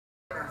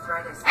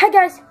Hi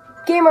guys,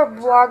 Gamer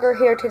Blogger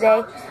here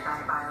today.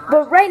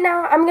 But right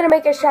now, I'm going to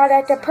make a shout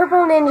out to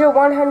Purple Ninja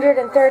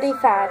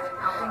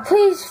 135.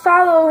 Please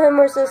follow him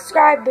or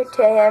subscribe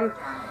to him,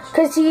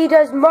 because he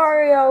does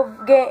Mario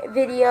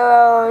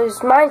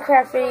videos,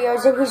 Minecraft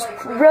videos, and he's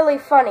really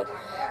funny.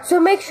 So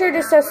make sure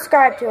to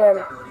subscribe to him.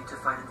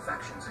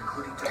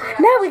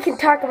 Now we can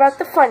talk about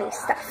the funny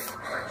stuff.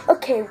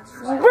 Okay,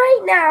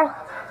 right now,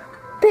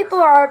 people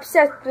are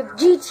obsessed with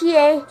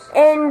GTA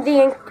and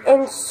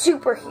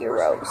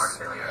superheroes.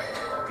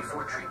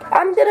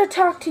 I'm going to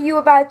talk to you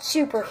about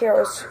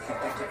superheroes.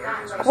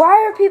 Why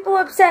are people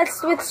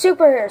obsessed with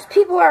superheroes?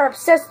 People are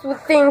obsessed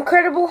with the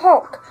Incredible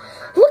Hulk.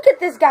 Look at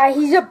this guy.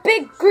 He's a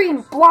big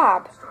green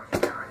blob.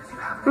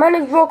 Might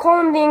as well call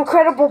him the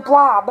Incredible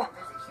Blob.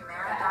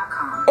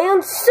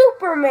 And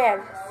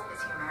Superman.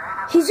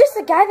 He's just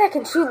a guy that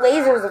can shoot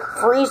lasers and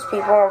freeze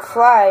people and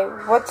fly.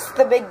 What's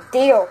the big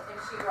deal?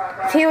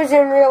 If he was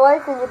in real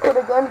life and you put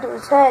a gun to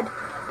his head,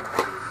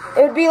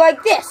 it would be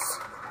like this.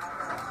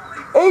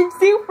 And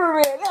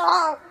Superman.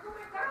 Ah!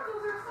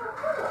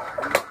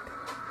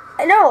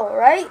 I know,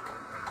 right?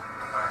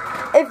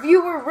 If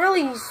you were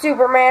really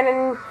Superman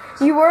and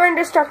you were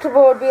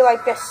indestructible, it would be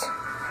like this.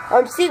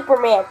 I'm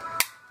Superman.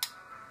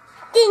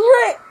 Getting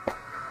hurt.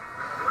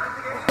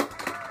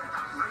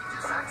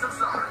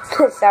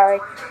 Sorry.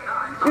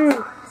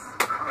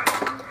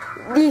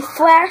 The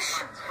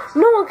Flash.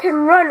 No one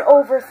can run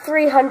over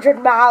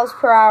 300 miles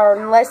per hour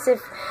unless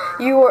if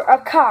you were a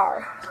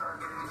car.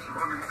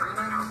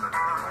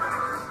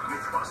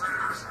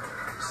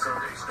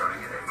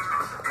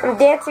 I'm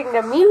dancing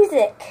to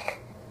music.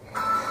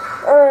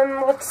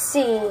 Let's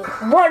see.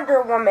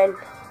 Wonder Woman.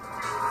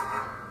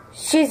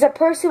 She's a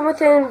person with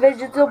an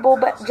invisible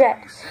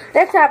jet.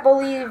 That's not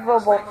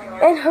believable.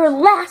 And her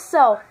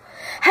lasso.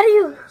 How do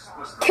you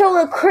kill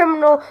a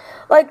criminal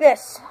like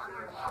this?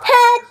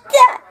 Head.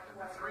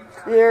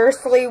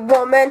 Seriously,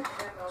 woman.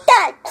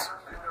 That.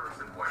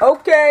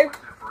 Okay.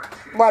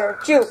 Why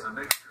don't you?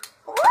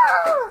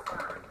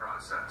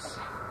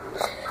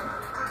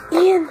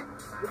 And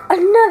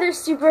another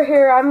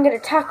superhero I'm going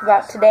to talk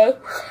about today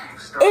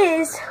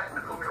is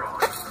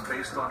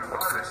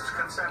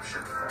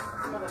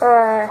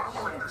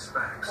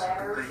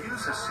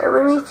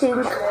let me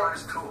think.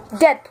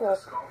 Deadpool.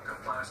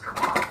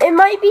 It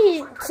might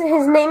be,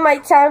 his name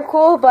might sound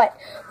cool, but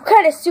what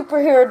kind of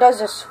superhero does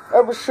this?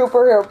 I'm a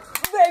superhero.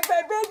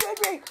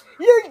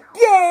 You're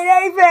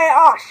dead,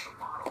 Osh.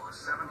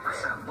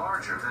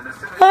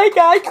 Hi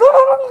guys.